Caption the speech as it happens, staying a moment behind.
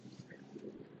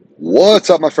What's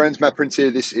up, my friends? Matt Prince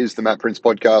here. This is the Matt Prince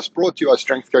Podcast, brought to you by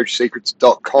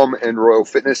StrengthCoachSecrets.com and Royal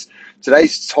Fitness.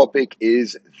 Today's topic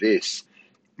is this: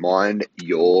 mind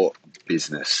your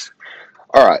business.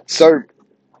 All right, so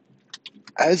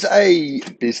as a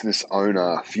business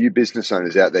owner, a few business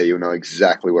owners out there, you'll know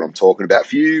exactly what I'm talking about.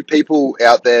 Few people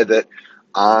out there that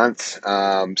aren't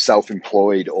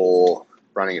self-employed or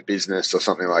running a business or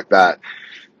something like that.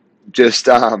 Just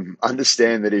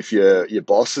understand that if your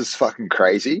boss is fucking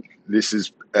crazy, this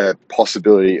is a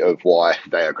possibility of why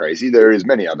they are crazy. There is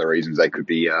many other reasons they could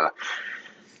be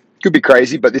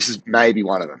crazy, but this is maybe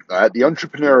one of them. Right? The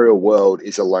entrepreneurial world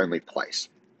is a lonely place.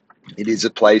 It is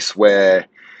a place where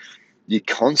you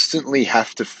constantly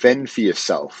have to fend for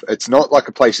yourself. It's not like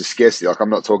a place of scarcity. Like, I'm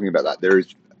not talking about that. There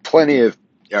is plenty of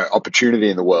opportunity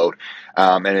in the world,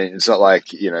 and it's not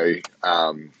like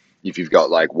if you've got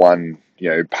like one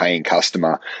paying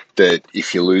customer that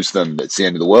if you lose them, it's the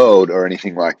end of the world or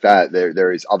anything like that.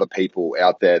 There is other people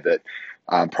out there that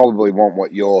probably want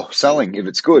what you're selling if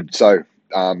it's good. So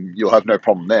you'll have no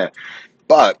problem there.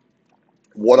 But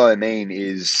what I mean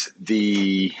is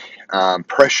the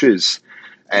pressures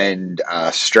and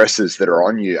stresses that are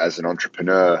on you as an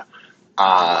entrepreneur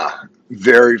are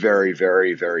very, very,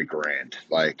 very, very grand.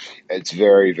 Like, it's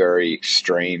very, very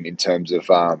extreme in terms of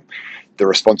the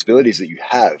responsibilities that you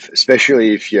have,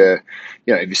 especially if if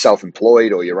you're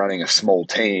self-employed or you're running a small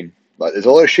team. Like, there's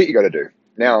a lot of shit you got to do.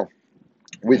 Now,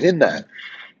 within that,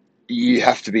 you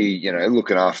have to be,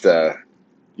 looking after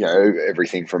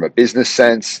everything from a business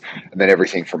sense, and then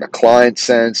everything from a client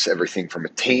sense, everything from a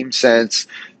team sense.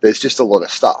 There's just a lot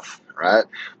of stuff, right?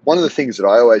 One of the things that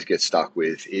I always get stuck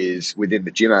with is within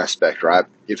the gym aspect, right?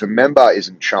 If a member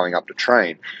isn't showing up to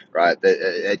train, right,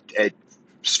 it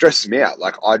stresses me out.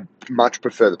 Like, I'd much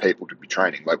prefer the people to be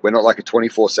training. Like, we're not like a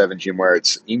 24/7 gym where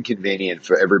it's inconvenient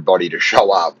for everybody to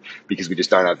show up because we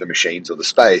just don't have the machines or the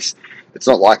space. It's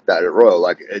not like that at Royal.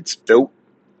 Like, it's built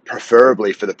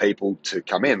preferably for the people to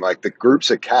come in. Like, the groups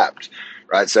are capped,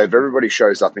 right? So if everybody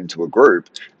shows up into a group,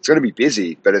 it's going to be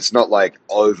busy, but it's not like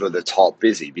over the top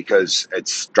busy because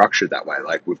it's structured that way.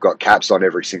 Like, we've got caps on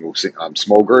every single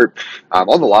small group. On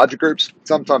the larger groups,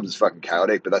 sometimes it's fucking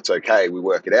chaotic, but that's okay. We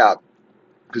work it out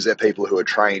because they're people who are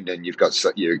trained, and you've got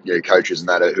your coaches and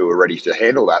that who are ready to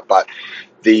handle that. But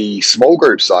the small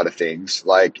group side of things,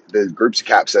 like, the groups are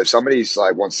capped. So if somebody's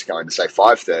like wants to go in to say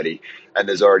 5:30 and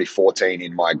there's already 14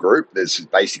 in my group, there's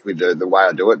basically the way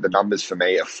I do it. The numbers for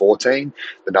me are 14.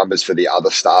 The numbers for the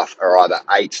other staff are either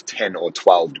 8, 10, or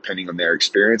 12, depending on their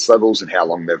experience levels and how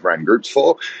long they've ran groups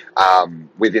for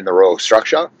within the Royal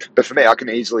structure. But for me, I can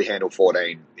easily handle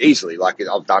 14 easily. Like,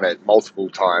 I've done it multiple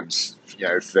times,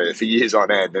 for years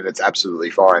on end, and it's absolutely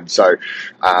fine. So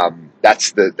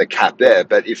that's the cap there.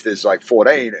 But if there's like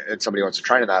 14 and somebody wants to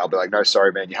train in that, I'll be like, no,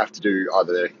 sorry, man, you have to do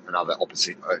either another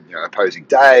opposing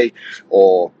day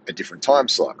or a different time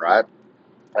slot, right?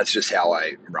 That's just how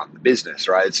I run the business,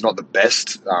 right? It's not the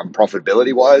best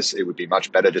profitability wise. It would be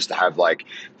much better just to have like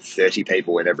 30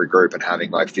 people in every group and having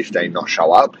like 15 not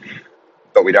show up.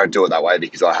 But we don't do it that way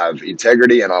because I have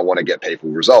integrity and I want to get people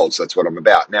results. That's what I'm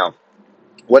about. Now,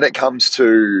 when it comes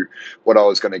to what I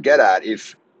was going to get at,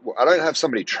 if I don't have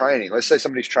somebody training, let's say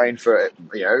somebody's trained for,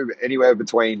 anywhere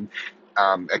between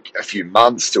a few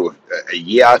months to a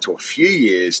year to a few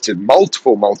years to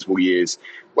multiple years,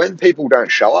 when people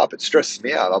don't show up, it stresses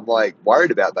me out. I'm like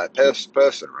worried about that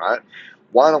person, right?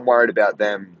 One, I'm worried about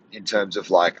them in terms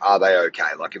of like, are they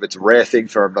okay? Like, if it's a rare thing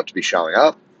for them not to be showing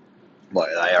up, like,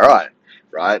 are they all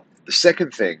right? The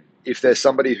second thing, if there's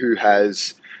somebody who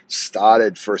has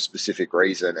started for a specific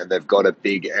reason and they've got a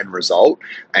big end result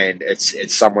and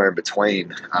it's somewhere in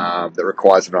between that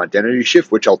requires an identity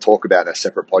shift, which I'll talk about in a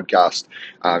separate podcast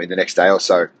in the next day or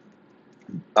so.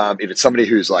 If it's somebody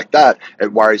who's like that,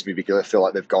 it worries me because I feel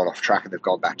like they've gone off track and they've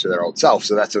gone back to their old self.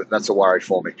 So that's a worry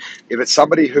for me. If it's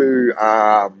somebody who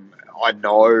I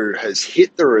know has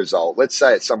hit the result, let's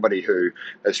say it's somebody who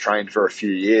has trained for a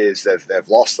few years, they've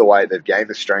lost the weight, they've gained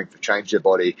the strength, they've changed their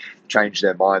body, changed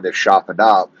their mind, they've sharpened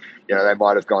up. They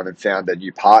might have gone and found a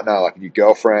new partner, like a new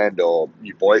girlfriend or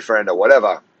new boyfriend or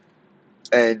whatever.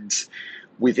 And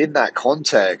within that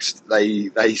context,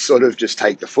 they sort of just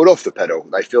take the foot off the pedal.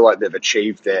 They feel like they've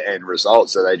achieved their end result,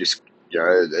 so they just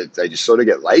they just sort of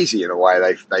get lazy in a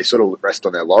way. They sort of rest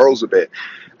on their laurels a bit,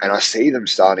 and I see them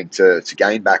starting to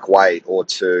gain back weight or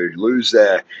to lose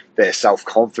their self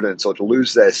confidence or to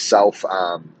lose their self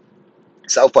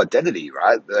identity.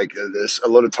 Right? Like, there's a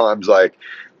lot of times like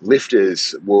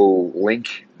lifters will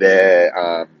link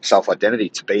their self identity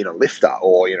to being a lifter,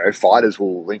 or fighters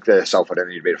will link their self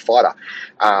identity to being a fighter.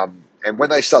 And when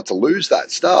they start to lose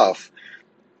that stuff,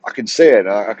 I can see it.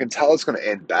 I can tell it's going to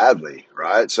end badly,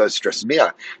 right? So it stresses me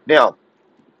out. Now,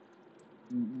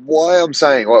 why I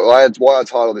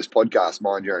title this podcast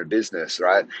 "Mind Your Own Business,"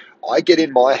 right? I get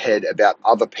in my head about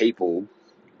other people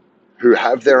who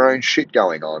have their own shit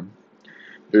going on,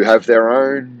 who have their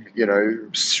own,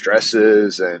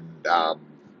 stresses and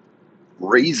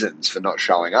reasons for not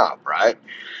showing up, right?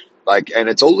 Like, and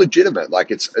it's all legitimate.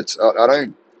 Like, I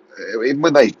don't, even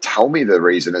when they tell me the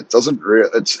reason, it doesn't really,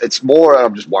 it's more,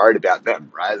 I'm just worried about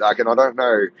them, right? Like, and I don't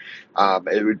know,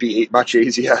 it would be much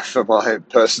easier for my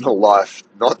personal life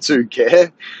not to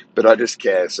care, but I just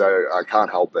care. So I can't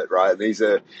help it, right? And these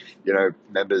are,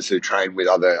 members who train with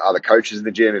other coaches in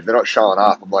the gym. If they're not showing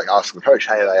up, I'm like asking the coach,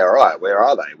 hey, are they all right? Where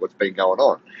are they? What's been going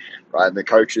on? Right. And the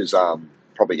coaches,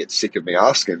 probably get sick of me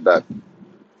asking, but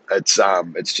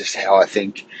it's just how I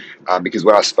think, because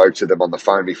when I spoke to them on the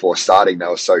phone before starting, they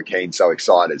were so keen, so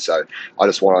excited. So I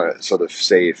just want to sort of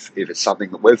see if it's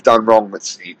something that we've done wrong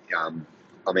that's,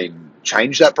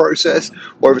 change that process,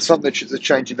 or if it's something that's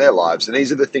changing their lives. And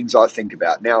these are the things I think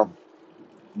about. Now,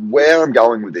 where I'm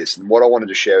going with this and what I wanted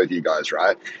to share with you guys,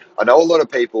 right? I know a lot of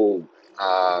people,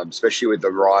 especially with the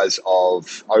rise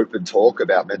of open talk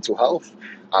about mental health,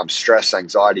 stress,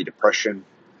 anxiety, depression,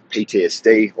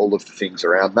 PTSD, all of the things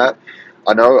around that.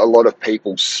 I know a lot of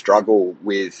people struggle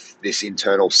with this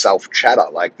internal self chatter,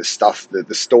 like the stuff,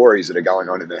 the stories that are going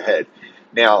on in their head.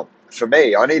 Now, for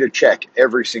me, I need to check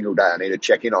every single day. I need to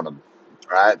check in on them,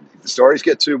 right? If the stories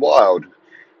get too wild,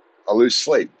 I lose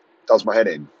sleep, does my head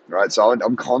in, right? So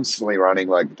I'm constantly running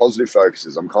like positive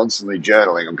focuses. I'm constantly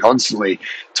journaling. I'm constantly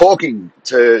talking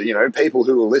to, people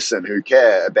who will listen, who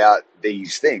care about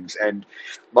these things. And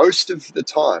most of the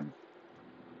time,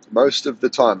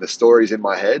 the stories in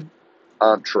my head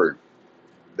aren't true.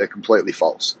 They're completely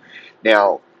false.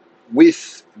 Now,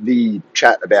 with the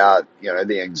chat about,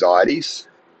 the anxieties,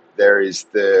 there is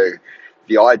the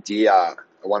idea,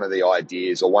 one of the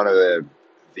ideas, or one of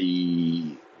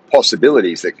the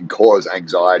possibilities that can cause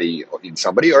anxiety in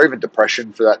somebody, or even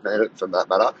depression for that matter,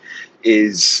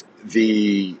 is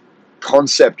the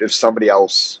concept of somebody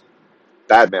else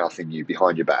bad mouthing you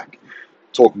behind your back,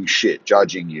 talking shit,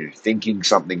 judging you, thinking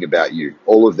something about you,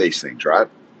 all of these things, right?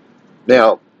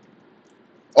 Now,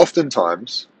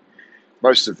 oftentimes,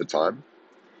 most of the time,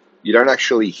 you don't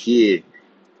actually hear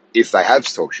if they have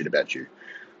talked shit about you,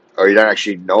 or you don't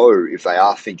actually know if they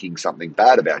are thinking something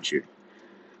bad about you.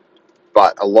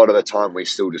 But a lot of the time, we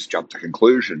still just jump to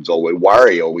conclusions, or we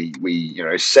worry, or we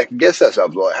second guess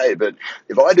ourselves. Like, hey, but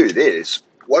if I do this,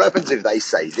 what happens if they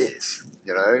say this?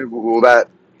 Will that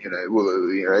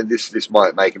this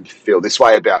might make them feel this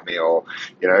way about me, or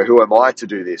who am I to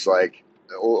do this? Like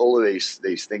all of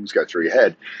these things go through your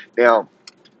head. Now,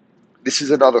 this is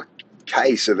another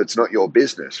case of it's not your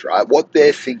business, right? What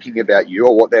they're thinking about you,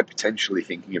 or what they're potentially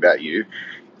thinking about you,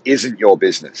 isn't your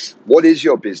business. What is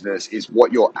your business is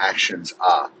what your actions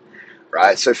are,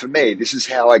 right? So for me, this is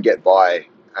how I get by,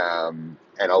 and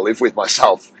I live with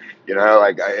myself.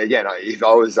 Like if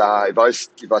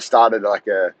I started like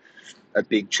a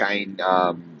big chain,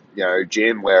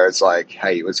 gym where it's like,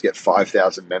 hey, let's get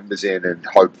 5,000 members in and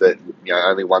hope that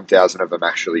only 1,000 of them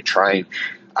actually train.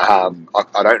 I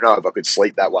don't know if I could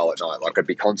sleep that well at night. Like I'd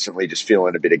be constantly just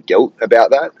feeling a bit of guilt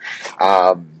about that.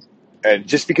 And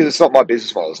just because it's not my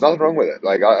business model, there's nothing wrong with it.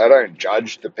 Like I don't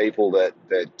judge the people that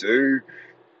do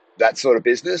that sort of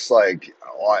business. Like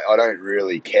I don't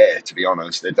really care, to be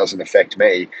honest. It doesn't affect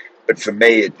me. But for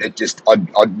me, it just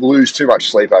I'd lose too much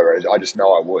sleep over it. I just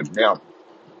know I would. Now,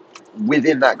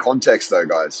 within that context, though,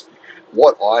 guys,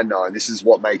 what I know, and this is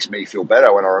what makes me feel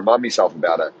better when I remind myself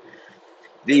about it,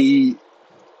 the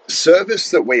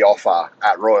service that we offer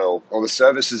at Royal, or the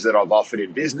services that I've offered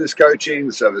in business coaching,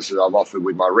 the services I've offered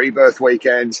with my rebirth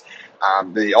weekends,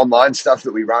 the online stuff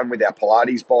that we run with our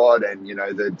Pilates bod, and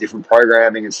the different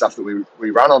programming and stuff that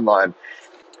we run online,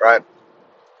 right?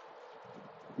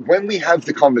 When we have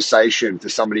the conversation for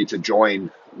somebody to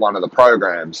join one of the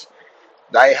programs,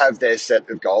 they have their set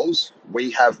of goals.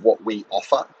 We have what we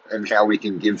offer and how we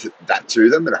can give that to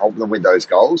them and help them with those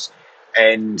goals.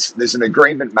 And there's an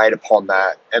agreement made upon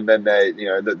that, and then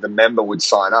the member would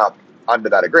sign up under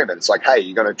that agreement. It's like, hey,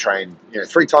 you're going to train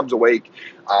 3 times a week.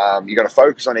 You're going to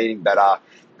focus on eating better,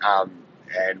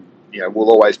 and we'll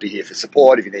always be here for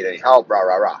support if you need any help. Rah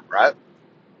rah rah. Right?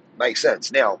 Makes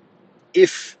sense. Now,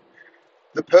 if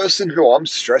the person who I'm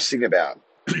stressing about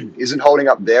isn't holding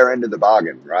up their end of the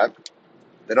bargain, right?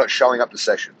 They're not showing up to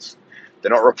sessions.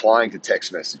 They're not replying to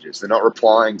text messages. They're not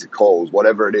replying to calls,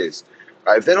 whatever it is.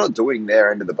 Right? If they're not doing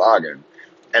their end of the bargain,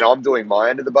 and I'm doing my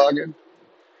end of the bargain,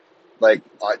 like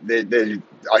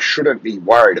I shouldn't be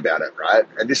worried about it, right?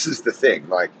 And this is the thing.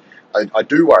 Like I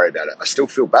do worry about it. I still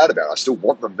feel bad about it. I still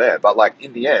want them there. But like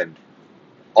in the end,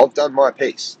 I've done my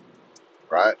piece,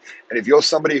 right? And if you're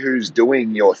somebody who's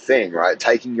doing your thing, right,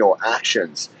 taking your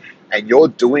actions, and you're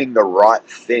doing the right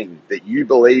thing that you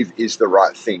believe is the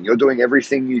right thing, you're doing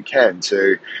everything you can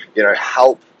to,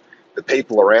 help the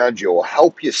people around you or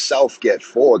help yourself get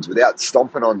forwards without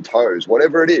stomping on toes,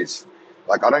 whatever it is.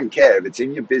 Like, I don't care if it's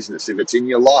in your business, if it's in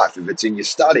your life, if it's in your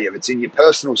study, if it's in your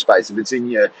personal space, if it's in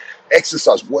your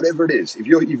exercise, whatever it is. If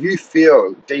you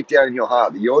feel deep down in your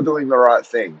heart that you're doing the right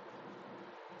thing,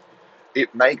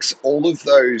 it makes all of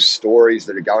those stories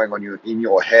that are going on in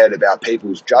your head about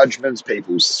people's judgments,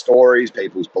 people's stories,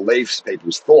 people's beliefs,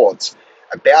 people's thoughts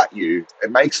about you,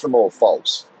 it makes them all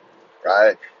false,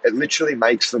 right? It literally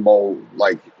makes them all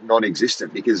like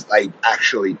non-existent because they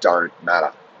actually don't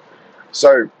matter.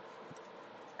 So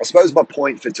I suppose my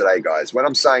point for today, guys, when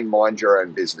I'm saying mind your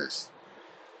own business,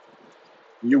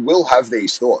 you will have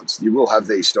these thoughts. You will have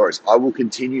these stories. I will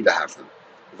continue to have them.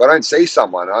 If I don't see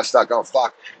someone and I start going,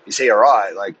 fuck, is he all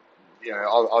right? Like,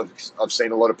 I've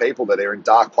seen a lot of people that are in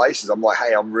dark places. I'm like,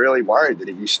 hey, I'm really worried that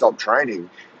if you stop training,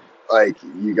 like,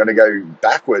 you're going to go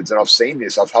backwards. And I've seen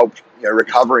this. I've helped,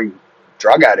 recovering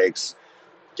drug addicts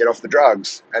get off the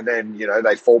drugs, and then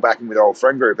they fall back in with their old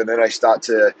friend group, and then they start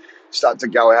to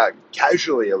go out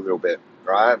casually a little bit,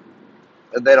 right?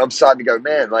 And then I'm starting to go,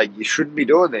 man, like, you shouldn't be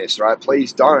doing this, right?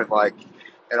 Please don't. Like,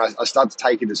 and I start to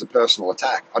take it as a personal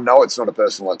attack. I know it's not a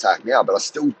personal attack now, but I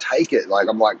still take it. Like,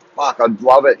 I'm like, fuck, I'd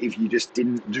love it if you just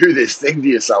didn't do this thing to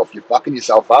yourself. You're fucking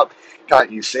yourself up. Can't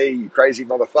you see, you crazy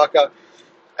motherfucker?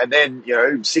 And then,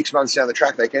 6 months down the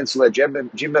track, they cancel their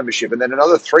gym membership. And then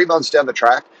another 3 months down the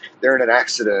track, they're in an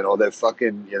accident, or they're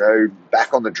fucking,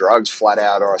 back on the drugs flat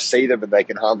out, or I see them and they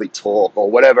can hardly talk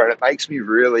or whatever. And it makes me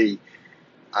really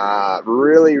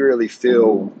really, really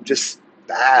feel just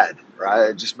bad, right?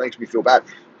 It just makes me feel bad.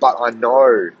 But I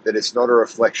know that it's not a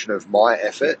reflection of my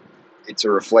effort. It's a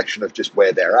reflection of just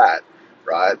where they're at,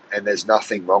 right? And there's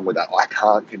nothing wrong with that. I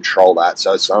can't control that.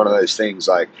 So it's one of those things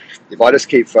like, if I just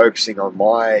keep focusing on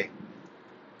my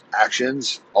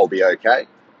actions, I'll be okay.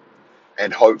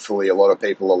 And hopefully a lot of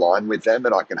people align with them,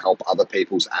 and I can help other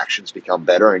people's actions become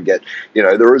better and get, the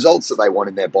results that they want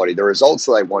in their body, the results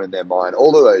that they want in their mind,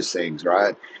 all of those things,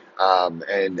 right?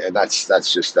 And that's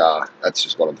just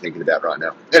what I'm thinking about right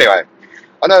now. Anyway,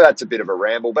 I know that's a bit of a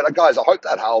ramble, but guys, I hope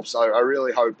that helps. I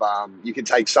really hope you can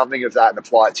take something of that and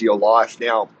apply it to your life.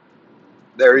 Now,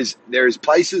 there is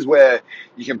places where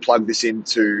you can plug this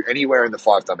into anywhere in the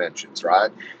 5 dimensions, right?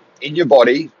 In your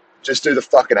body, just do the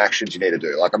fucking actions you need to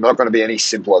do. Like, I'm not going to be any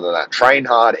simpler than that. Train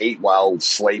hard, eat well,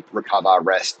 sleep, recover,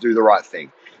 rest, do the right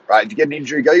thing, right? If you get an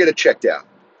injury, go get it checked out,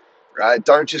 right?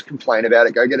 Don't just complain about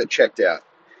it. Go get it checked out,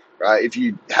 right? If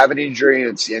you have an injury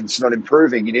and it's not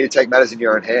improving, you need to take matters in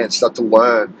your own hands. Start to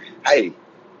learn, hey,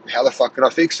 how the fuck can I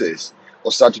fix this?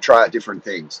 Or start to try out different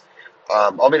things.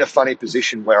 I'm in a funny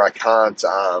position where I can't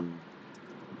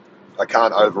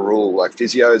overrule like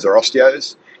physios or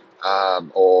osteos,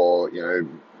 or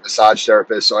massage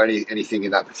therapists or anything in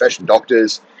that profession,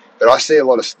 doctors. But I see a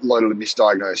lot of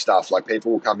misdiagnosed stuff. Like,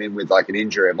 people will come in with like an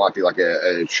injury. It might be like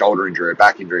a shoulder injury, a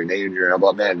back injury, a knee injury. And I'm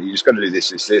like, man, you just got to do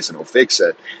this, and it'll fix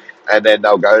it. And then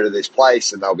they'll go to this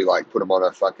place and they'll be like, put them on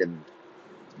a fucking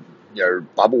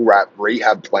bubble wrap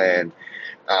rehab plan,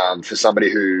 for somebody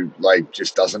who like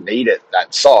just doesn't need it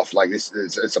that soft. Like,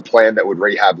 it's a plan that would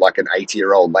rehab like an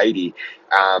 80-year-old lady,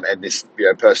 and this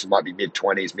person might be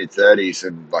mid-20s, mid-30s,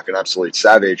 and like an absolute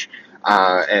savage.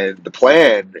 And the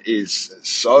plan is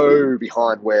so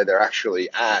behind where they're actually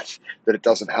at that it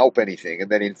doesn't help anything. And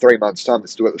then in 3 months' time, they're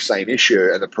still got the same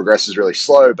issue, and the progress is really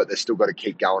slow, but they're still got to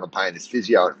keep going and paying this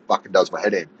physio, and it fucking does my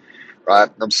head in, right?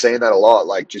 I'm seeing that a lot.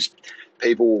 Like, just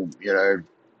people,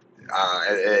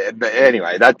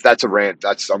 anyway, that's a rant.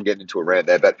 I'm getting into a rant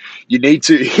there. But you need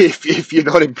to, if you're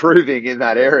not improving in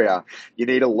that area, you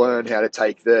need to learn how to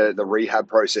take the rehab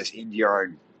process into your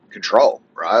own control,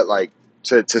 right? Like,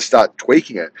 to start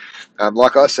tweaking it.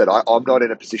 Like I said, I'm not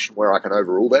in a position where I can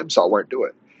overrule them, so I won't do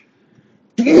it.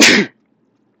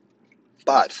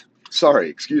 But, sorry,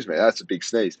 excuse me, that's a big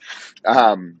sneeze.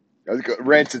 I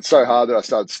ranted so hard that I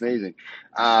started sneezing.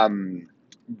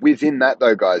 Within that,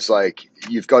 though, guys, like,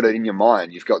 you've got it in your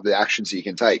mind. You've got the actions that you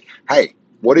can take. Hey,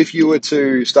 what if you were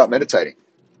to start meditating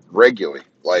regularly,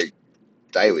 like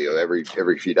daily or every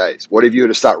few days? What if you were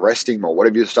to start resting more? What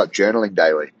if you were to start journaling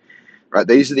daily? Right?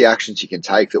 These are the actions you can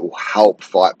take that will help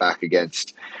fight back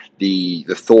against the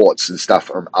thoughts and stuff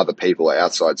from other people or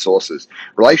outside sources.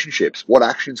 Relationships. What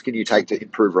actions can you take to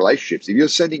improve relationships? If you're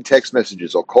sending text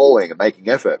messages or calling and making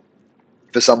effort,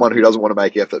 For someone who doesn't want to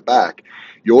make effort back,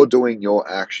 you're doing your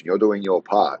action, you're doing your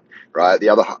part, right? The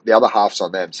other half's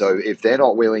on them. So if they're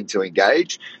not willing to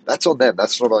engage, that's on them.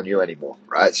 That's not on you anymore,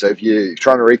 right? So if you're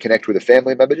trying to reconnect with a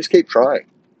family member, just keep trying.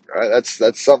 Right?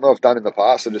 That's something I've done in the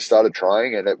past. I just started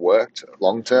trying, and it worked.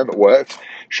 Long term, it worked.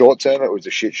 Short term, it was a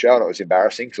shit show, and it was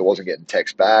embarrassing because I wasn't getting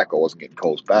texts back, I wasn't getting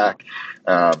calls back,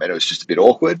 and it was just a bit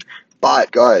awkward.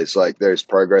 But guys, like, there's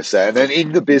progress there. And then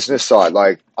in the business side,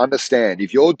 like, understand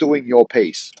if you're doing your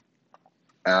piece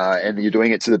and you're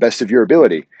doing it to the best of your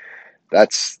ability,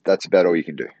 that's about all you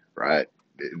can do, right?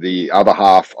 The other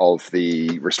half of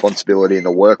the responsibility and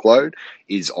the workload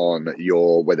is on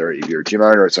your, whether you're a gym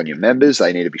owner, it's on your members.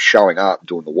 They need to be showing up,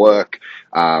 doing the work,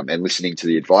 and listening to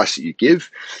the advice that you give.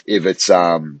 If it's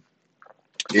somebody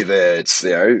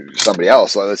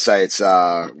else, like let's say it's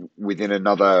within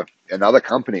another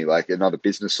company, like another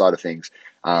business side of things,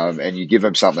 and you give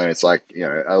them something, it's like,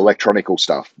 electronical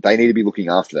stuff, they need to be looking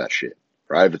after that shit,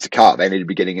 right? If it's a car, they need to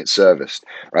be getting it serviced,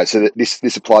 right? So that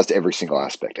this applies to every single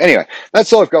aspect. Anyway,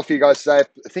 that's all I've got for you guys today.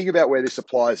 Think about where this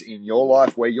applies in your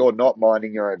life, where you're not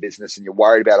minding your own business and you're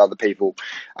worried about other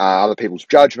people's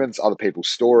judgments, other people's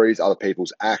stories, other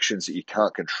people's actions that you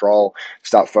can't control.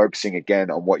 Start focusing again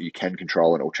on what you can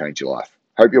control, and it'll change your life.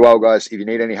 Hope you're well, guys. If you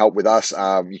need any help with us,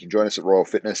 you can join us at Royal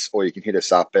Fitness, or you can hit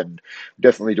us up, and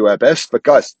definitely do our best. But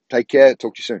guys, take care.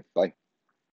 Talk to you soon. Bye.